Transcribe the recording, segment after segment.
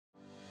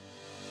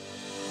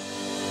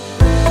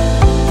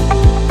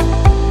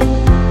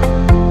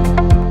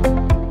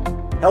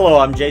Hello,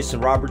 I'm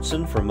Jason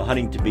Robertson from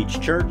Huntington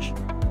Beach Church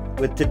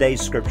with today's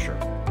scripture.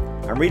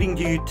 I'm reading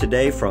to you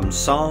today from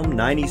Psalm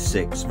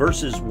 96,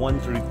 verses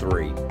 1 through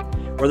 3,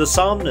 where the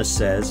psalmist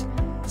says,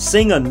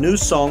 "Sing a new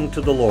song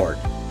to the Lord.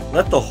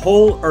 Let the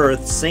whole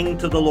earth sing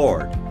to the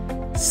Lord.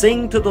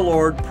 Sing to the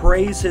Lord,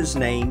 praise His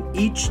name.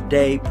 Each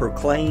day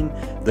proclaim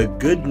the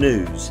good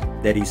news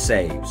that He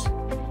saves.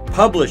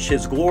 Publish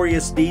His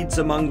glorious deeds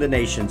among the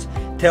nations.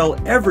 Tell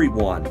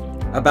everyone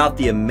about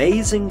the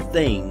amazing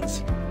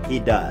things He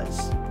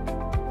does."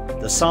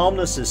 The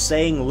psalmist is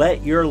saying,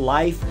 let your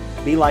life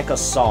be like a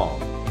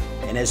song.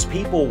 And as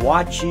people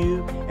watch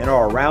you and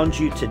are around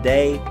you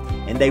today,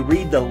 and they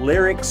read the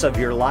lyrics of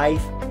your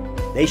life,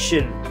 they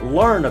should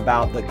learn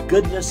about the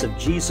goodness of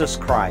Jesus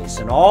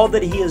Christ and all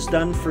that He has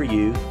done for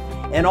you,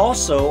 and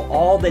also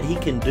all that He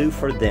can do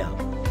for them.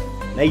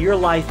 May your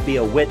life be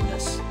a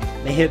witness.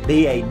 May it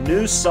be a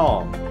new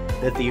song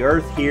that the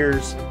earth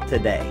hears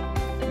today.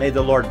 May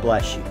the Lord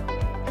bless you.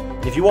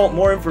 If you want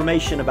more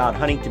information about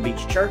Huntington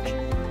Beach Church,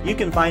 you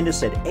can find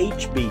us at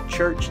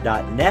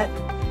hbchurch.net.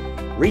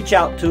 Reach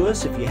out to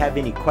us if you have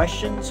any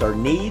questions or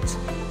needs,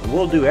 and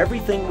we'll do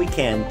everything we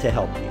can to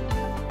help you.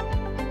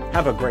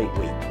 Have a great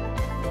week.